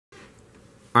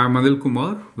I'm Anil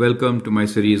Kumar. Welcome to my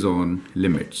series on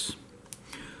limits.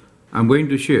 I'm going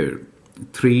to share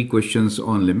 3 questions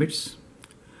on limits.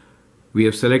 We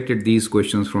have selected these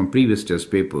questions from previous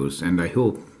test papers and I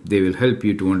hope they will help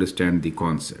you to understand the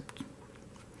concept.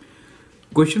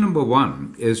 Question number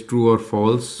 1 is true or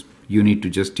false. You need to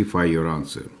justify your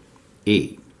answer.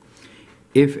 A.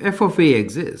 If f of a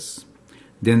exists,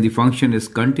 then the function is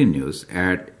continuous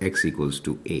at x equals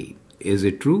to a. Is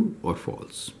it true or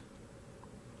false?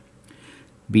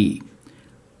 B.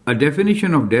 A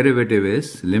definition of derivative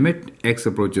is limit x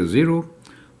approaches 0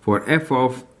 for f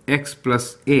of x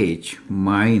plus h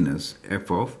minus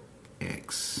f of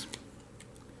x.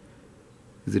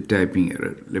 Is it typing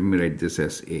error? Let me write this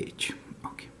as h.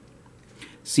 Okay.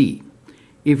 C.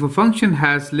 If a function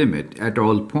has limit at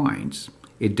all points,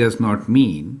 it does not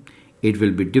mean it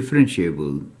will be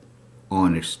differentiable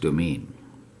on its domain.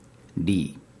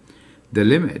 D. The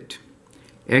limit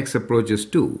x approaches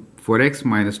 2 for x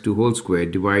minus 2 whole square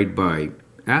divided by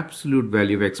absolute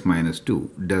value of x minus 2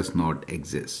 does not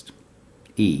exist.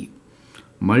 E.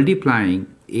 Multiplying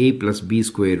a plus b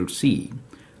square root c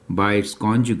by its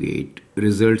conjugate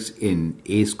results in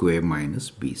a square minus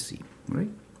bc. Right?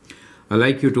 I'd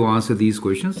like you to answer these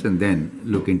questions and then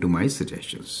look into my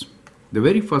suggestions. The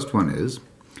very first one is,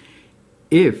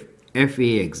 if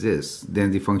fa exists,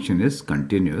 then the function is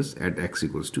continuous at x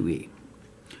equals to a.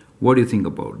 What do you think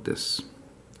about this?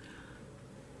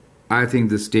 I think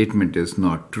this statement is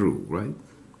not true, right?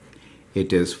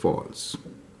 It is false.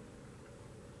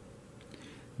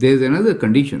 There is another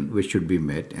condition which should be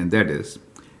met, and that is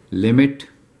limit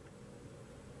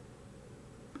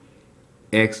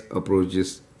x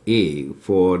approaches a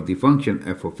for the function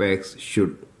f of x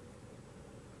should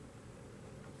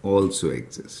also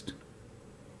exist.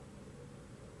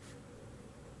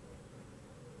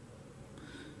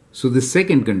 So the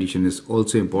second condition is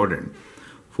also important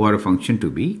for a function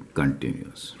to be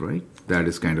continuous, right? That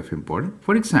is kind of important.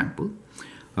 For example,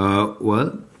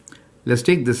 let's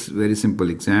take this very simple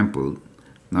example.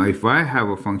 Now, if I have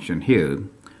a function here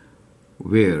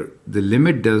where the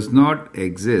limit does not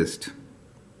exist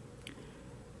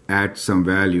at some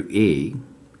value a,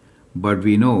 but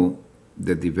we know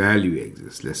that the value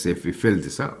exists. Let's say if we fill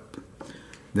this up,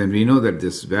 then we know that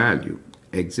this value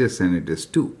exists and it is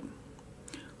 2.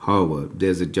 However,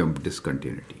 there's a jump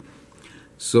discontinuity.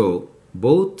 So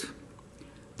both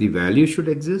the value should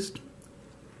exist,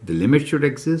 the limit should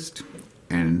exist,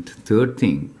 and third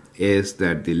thing is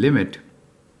that the limit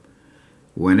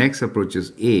when x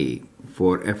approaches a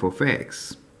for f of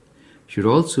x should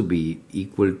also be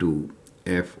equal to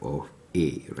f of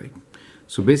a, right?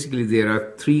 So basically there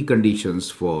are 3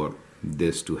 conditions for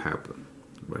this to happen,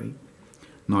 right?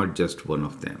 Not just one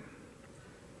of them.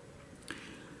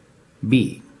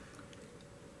 B.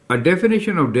 A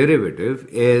definition of derivative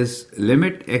is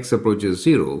limit x approaches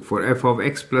 0 for f of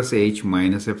x plus h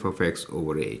minus f of x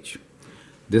over h.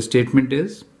 This statement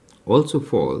is also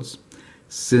false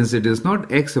since it is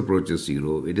not x approaches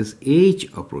 0, it is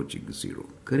h approaching 0,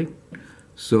 correct?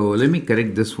 So let me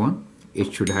correct this one.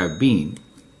 It should have been,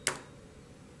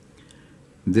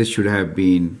 this should have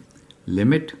been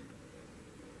limit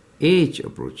h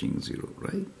approaching 0,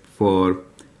 right? For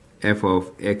f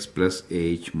of x plus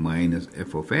h minus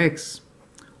f of x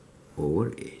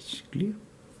over h. Clear?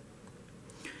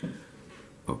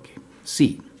 Okay.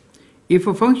 C. If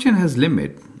a function has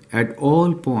limit at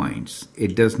all points,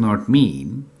 it does not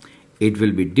mean it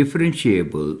will be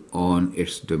differentiable on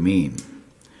its domain.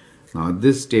 Now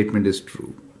this statement is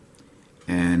true,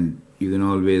 and you can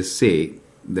always say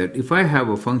that if I have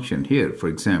a function here, for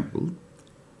example,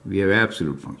 we have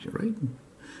absolute function, right?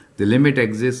 The limit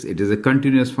exists, it is a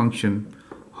continuous function,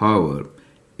 however,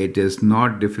 it is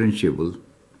not differentiable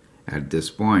at this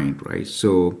point, right?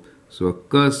 So a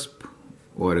cusp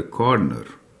or a corner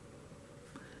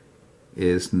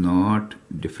is not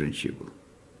differentiable.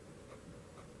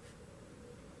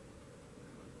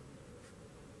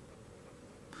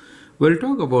 We'll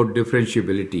talk about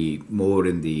differentiability more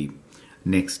in the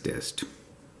next test.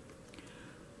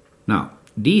 Now,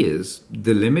 D is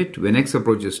the limit when x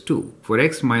approaches 2 for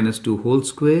x minus 2 whole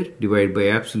square divided by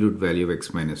absolute value of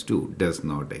x minus 2 does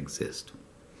not exist.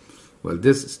 Well,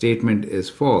 this statement is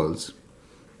false.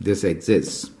 This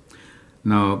exists.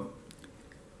 Now,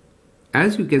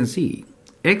 as you can see,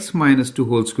 x minus 2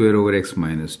 whole square over x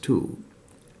minus 2,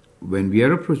 when we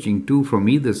are approaching 2 from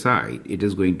either side, it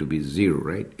is going to be 0,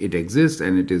 right? It exists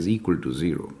and it is equal to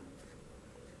 0.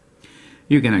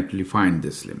 You can actually find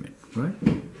this limit, right?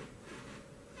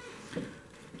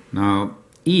 Now,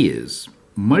 E is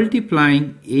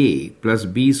multiplying a plus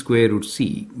b square root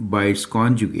c by its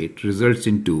conjugate results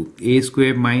into a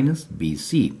square minus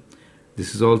bc.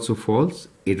 This is also false.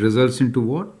 It results into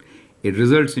what? It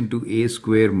results into a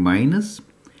square minus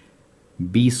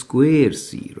b square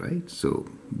c, right? So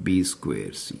b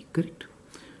square c, correct?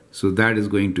 So that is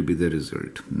going to be the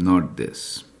result, not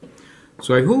this.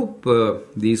 So I hope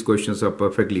these questions are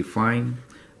perfectly fine.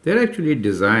 They're actually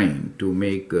designed to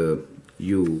make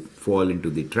you fall into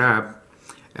the trap,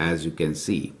 as you can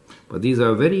see. But these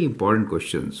are very important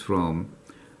questions from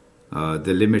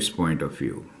the limits point of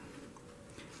view.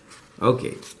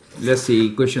 Okay, let's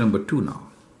see question number 2 now.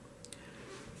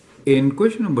 In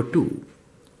question number 2,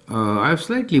 I've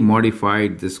slightly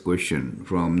modified this question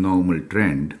from normal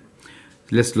trend.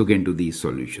 Let's look into these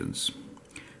solutions.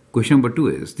 Question number 2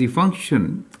 is, the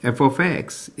function f of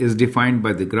x is defined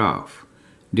by the graph.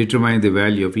 Determine the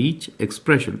value of each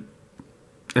expression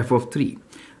f of 3.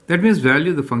 That means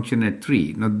value of the function at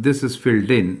 3. Now this is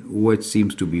filled in, which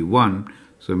seems to be 1.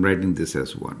 So I'm writing this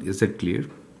as 1. Is that clear?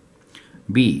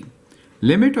 B.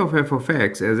 Limit of f of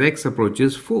x as x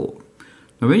approaches 4.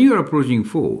 Now when you are approaching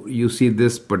 4, you see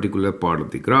this particular part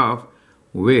of the graph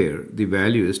where the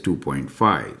value is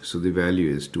 2.5. So the value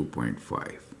is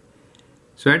 2.5.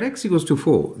 So at x equals to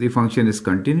 4, the function is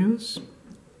continuous.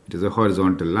 It is a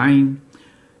horizontal line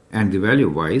and the value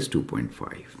of y is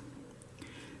 2.5.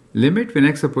 Limit when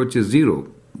x approaches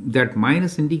 0, that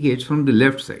minus indicates from the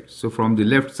left side. So from the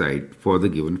left side for the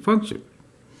given function.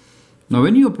 Now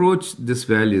when you approach this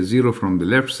value 0 from the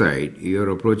left side, you are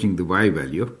approaching the y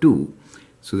value of 2.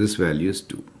 So this value is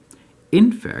 2.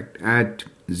 In fact, at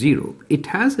 0, it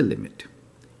has a limit.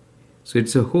 So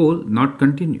it's a whole, not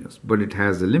continuous, but it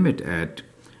has a limit at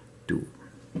 2.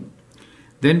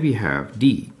 Then we have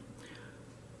D.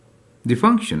 The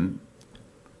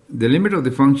limit of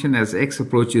the function as x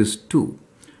approaches 2.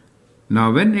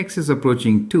 Now when x is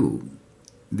approaching 2,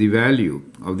 the value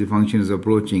of the function is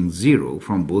approaching 0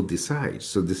 from both the sides.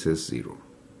 So this is 0.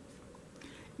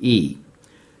 E.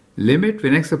 Limit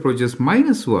when x approaches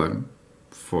minus 1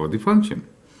 for the function.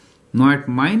 Now at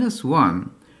minus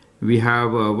 1, we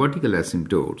have a vertical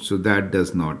asymptote, so that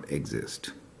does not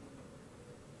exist.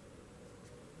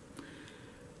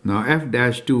 Now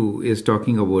f-2 is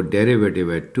talking about derivative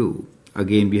at 2.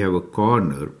 Again, we have a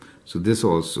corner, so this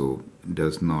also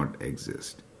does not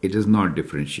exist. It is not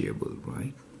differentiable,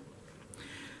 right?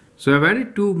 So I've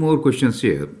added 2 more questions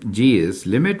here. G is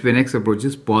limit when x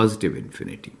approaches positive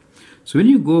infinity. So when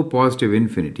you go positive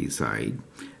infinity side,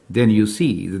 then you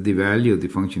see that the value of the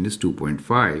function is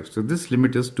 2.5. So this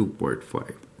limit is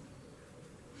 2.5.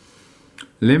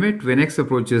 Limit when x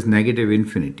approaches negative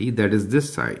infinity, that is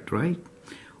this side, right?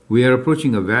 We are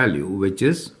approaching a value which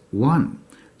is 1.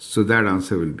 So that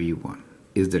answer will be 1.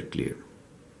 Is that clear?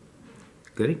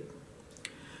 Correct?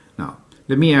 Now,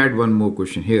 let me add one more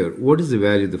question here. What is the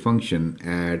value of the function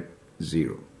at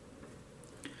 0?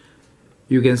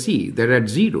 You can see that at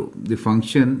 0, the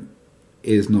function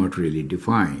is not really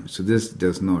defined. So this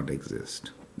does not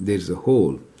exist. There is a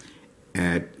hole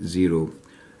at 0,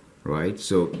 right?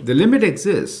 So the limit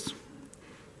exists,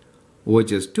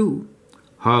 which is 2.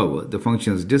 However, the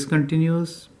function is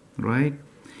discontinuous, right?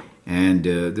 And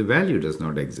the value does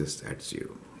not exist at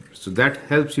 0. So that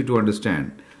helps you to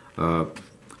understand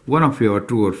one of your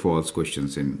true or false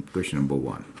questions in question number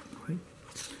 1. Right?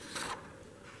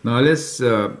 Now let's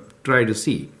try to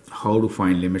see how to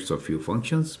find limits of few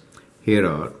functions. Here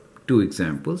are 2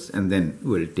 examples and then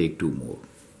we'll take 2 more.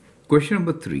 Question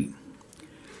number 3.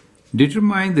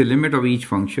 Determine the limit of each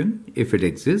function if it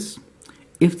exists.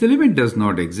 If the limit does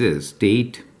not exist,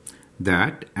 state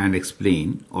that and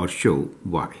explain or show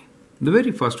why. The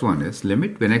very first one is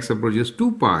limit when x approaches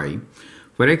 2 pi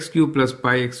for x cube plus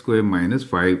pi x square minus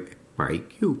 5 pi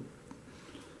cube.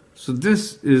 So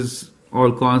this is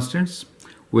all constants.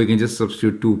 We can just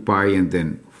substitute 2 pi and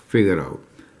then figure out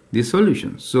the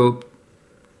solution. So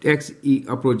x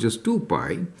approaches 2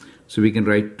 pi. So we can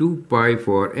write 2 pi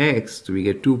for x. So we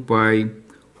get 2 pi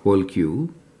whole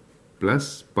cube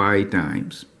plus pi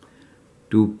times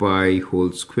 2 pi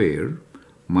whole square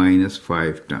minus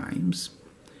 5 times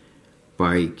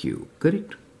pi cube,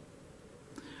 correct?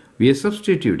 We are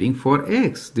substituting for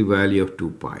x the value of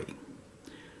 2 pi.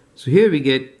 So here we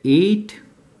get 8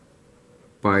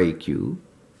 pi cube.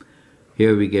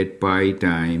 Here we get pi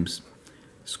times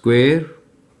square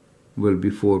will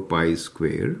be 4 pi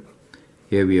square.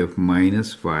 Here we have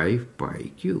minus 5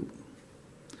 pi cube.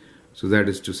 So that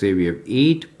is to say we have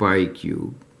 8 pi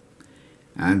cube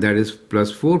and that is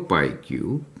plus 4 pi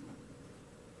cube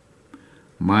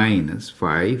minus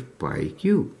 5 pi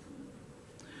cube.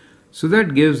 So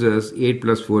that gives us 8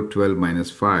 plus 4, 12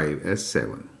 minus 5 as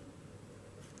 7.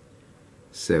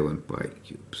 7 pi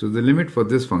cube. So the limit for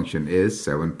this function is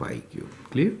 7 pi cube.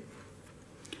 Clear?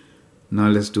 Now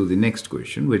let's do the next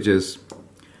question, which is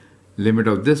limit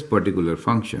of this particular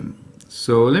function.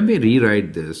 So let me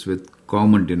rewrite this with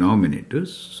common denominators.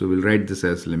 So we'll write this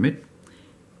as limit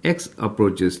x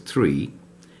approaches 3,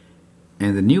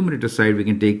 and the numerator side we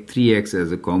can take 3x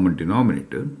as a common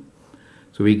denominator.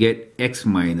 So we get x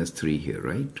minus 3 here,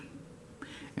 right?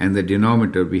 And the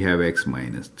denominator we have x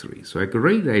minus 3. So I could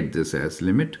rewrite this as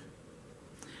limit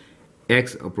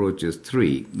x approaches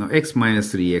 3. Now x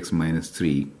minus 3, x minus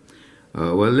 3.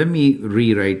 Well, let me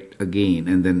rewrite again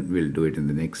and then we'll do it in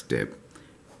the next step.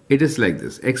 It is like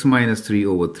this: x minus 3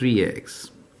 over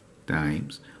 3x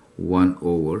times 1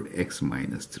 over x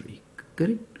minus 3.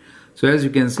 Correct? So as you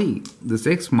can see, this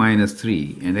x minus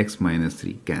 3 and x minus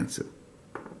 3 cancel.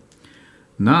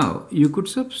 Now you could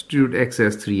substitute x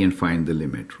as 3 and find the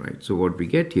limit, right? So what we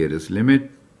get here is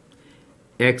limit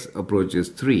x approaches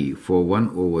 3 for 1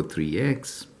 over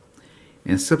 3x.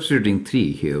 And substituting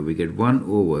 3 here, we get 1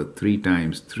 over 3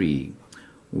 times 3,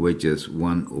 which is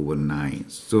 1 over 9.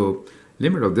 So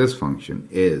limit of this function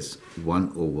is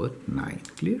 1 over 9.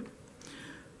 Clear?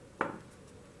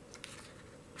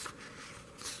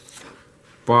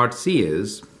 Part C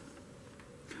is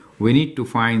we need to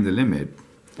find the limit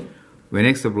when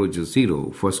x approaches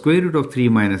 0 for square root of 3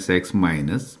 minus x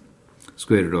minus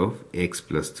square root of x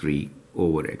plus 3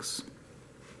 over x.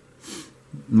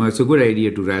 Now it's a good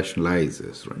idea to rationalize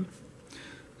this, right?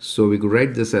 So we could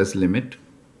write this as limit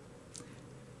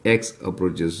x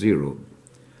approaches 0.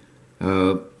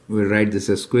 We'll write this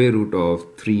as square root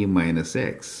of 3 minus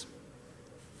x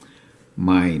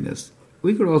minus,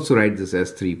 we could also write this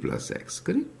as 3 plus x,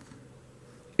 correct?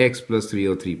 X plus 3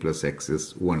 or 3 plus x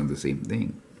is one and the same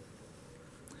thing.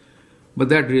 But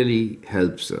that really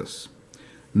helps us.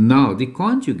 Now the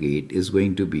conjugate is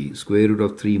going to be square root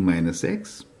of 3 minus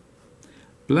x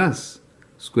plus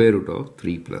square root of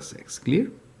 3 plus x,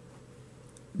 clear?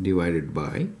 Divided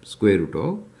by square root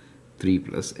of 3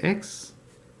 plus x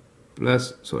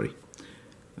plus,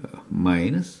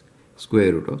 minus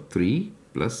square root of 3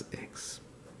 plus x.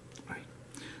 Right.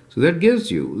 So that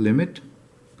gives you limit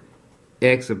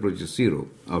x approaches 0.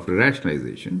 After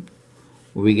rationalization,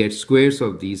 we get squares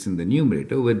of these in the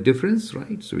numerator with difference,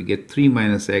 right? So we get 3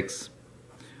 minus x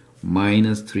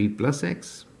minus 3 plus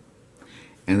x.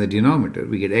 And the denominator,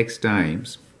 we get x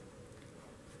times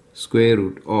square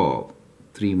root of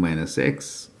 3 minus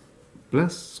x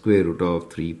plus square root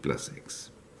of 3 plus x.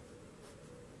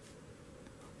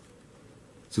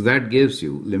 So that gives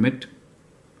you limit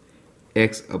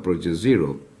x approaches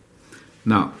 0.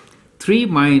 Now, 3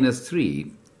 minus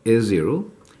 3 is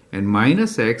 0, and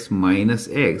minus x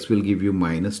will give you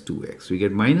minus 2x. We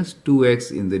get minus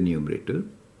 2x in the numerator,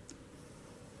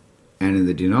 and in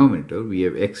the denominator we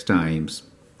have x times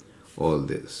all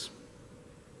this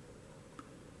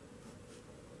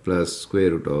plus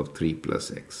square root of 3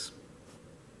 plus x.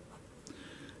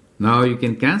 Now you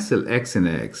can cancel x and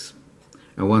x,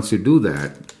 and once you do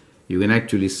that, you can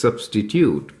actually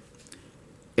substitute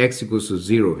x equals to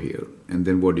 0 here, and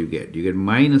then what do you get? You get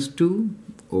minus 2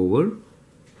 over,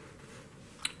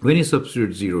 when you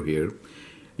substitute 0 here,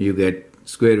 you get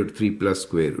square root 3 plus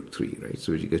square root 3, right?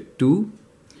 So you get 2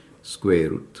 square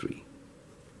root 3.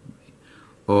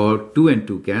 Or 2 and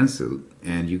 2 cancel,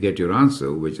 and you get your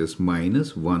answer, which is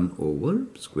minus 1 over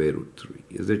square root 3.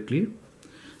 Is that clear?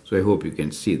 So I hope you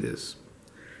can see this.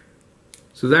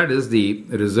 So that is the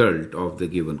result of the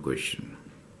given question.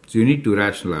 So you need to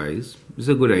rationalize. It's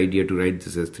a good idea to write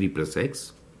this as 3 plus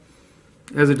x,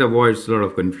 as it avoids a lot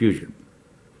of confusion.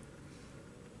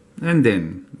 And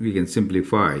then we can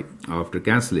simplify after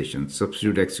cancellation,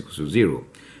 substitute x equals to 0.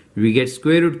 We get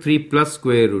square root 3 plus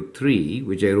square root 3,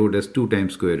 which I wrote as 2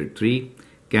 times square root 3,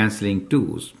 cancelling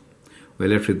 2's. We're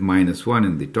left with minus 1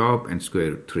 in the top and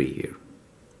square root 3 here.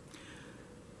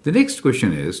 The next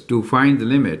question is to find the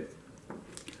limit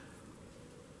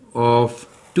of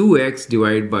 2x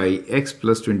divided by x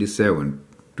plus 27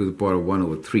 to the power of 1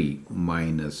 over 3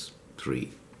 minus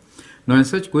 3. Now in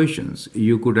such questions,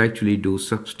 you could actually do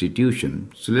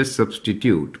substitution. So let's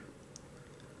substitute.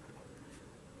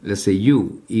 Let's say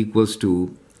u equals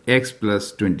to x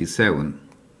plus 27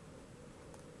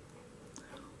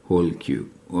 whole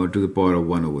cube, or to the power of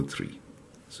 1 over 3.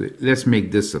 So let's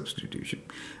make this substitution.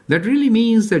 That really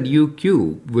means that u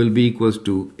cube will be equals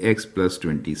to x plus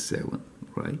 27,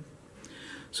 right?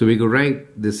 So we could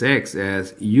write this x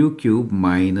as u cube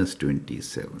minus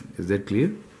 27. Is that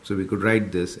clear? So we could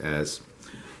write this as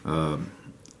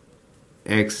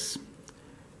x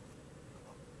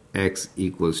x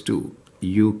equals to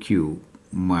u cube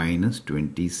minus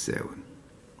 27.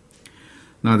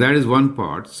 Now that is one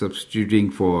part,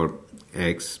 substituting for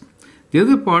x. The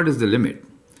other part is the limit.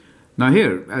 Now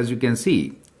here, as you can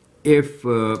see, if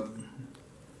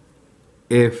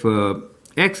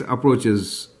x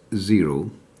approaches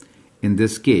 0, in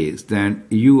this case, then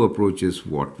u approaches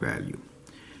what value?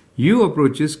 U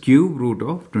approaches cube root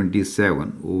of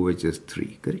 27, which is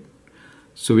 3, correct?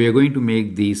 So we are going to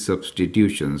make these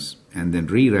substitutions and then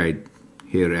rewrite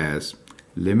here as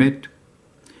limit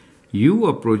u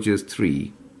approaches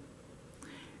 3,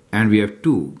 and we have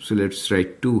 2, so let's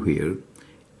write 2 here.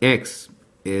 X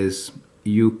is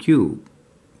u cube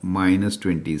minus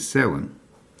 27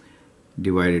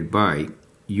 divided by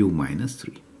u minus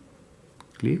 3.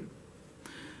 Clear?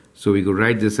 So we could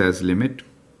write this as limit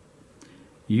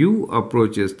u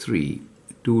approaches 3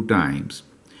 2 times.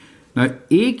 Now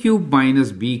a cube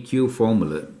minus b cube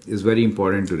formula is very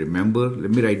important to remember.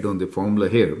 Let me write down the formula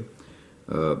here.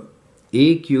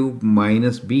 A cube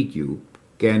minus b cube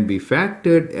can be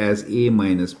factored as a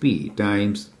minus b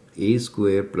times a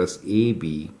square plus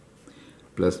ab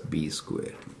plus b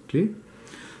square. Clear?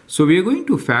 So we are going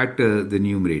to factor the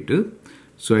numerator.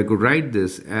 So I could write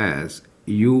this as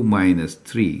u minus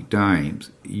 3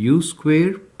 times u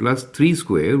square plus 3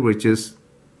 square, which is,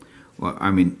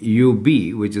 ub,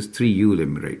 which is 3u, let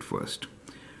me write first,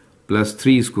 plus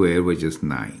 3 square, which is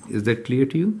 9. Is that clear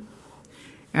to you?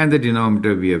 And the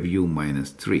denominator, we have u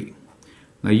minus 3.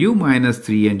 Now u minus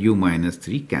 3 and u minus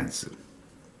 3 cancel.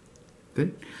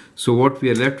 Okay? So what we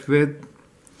are left with?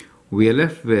 We are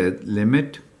left with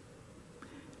limit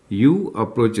u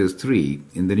approaches 3.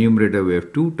 In the numerator, we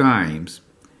have 2 times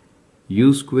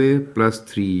u square plus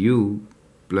 3u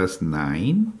plus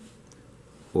 9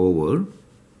 over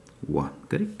 1,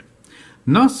 correct?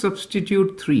 Now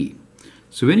substitute 3.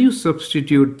 So when you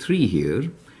substitute 3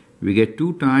 here, we get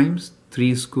 2 times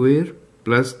 3 square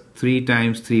plus 3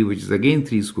 times 3, which is again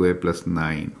 3 square plus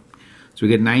 9. So we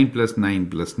get 9 plus 9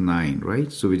 plus 9, right?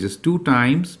 So which is 2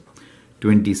 times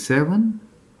 27.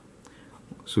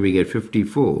 So we get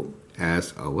 54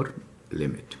 as our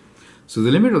limit. So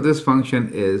the limit of this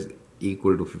function is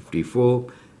equal to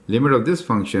 54. Limit of this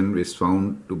function is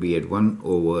found to be at 1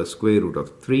 over square root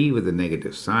of 3 with a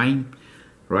negative sign,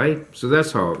 right? So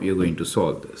that's how you're going to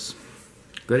solve this,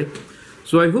 correct?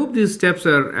 So I hope these steps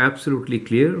are absolutely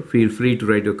clear. Feel free to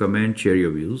write your comment, share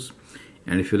your views,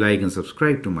 and if you like and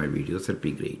subscribe to my videos, that'd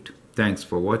be great. Thanks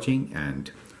for watching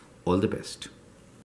and all the best.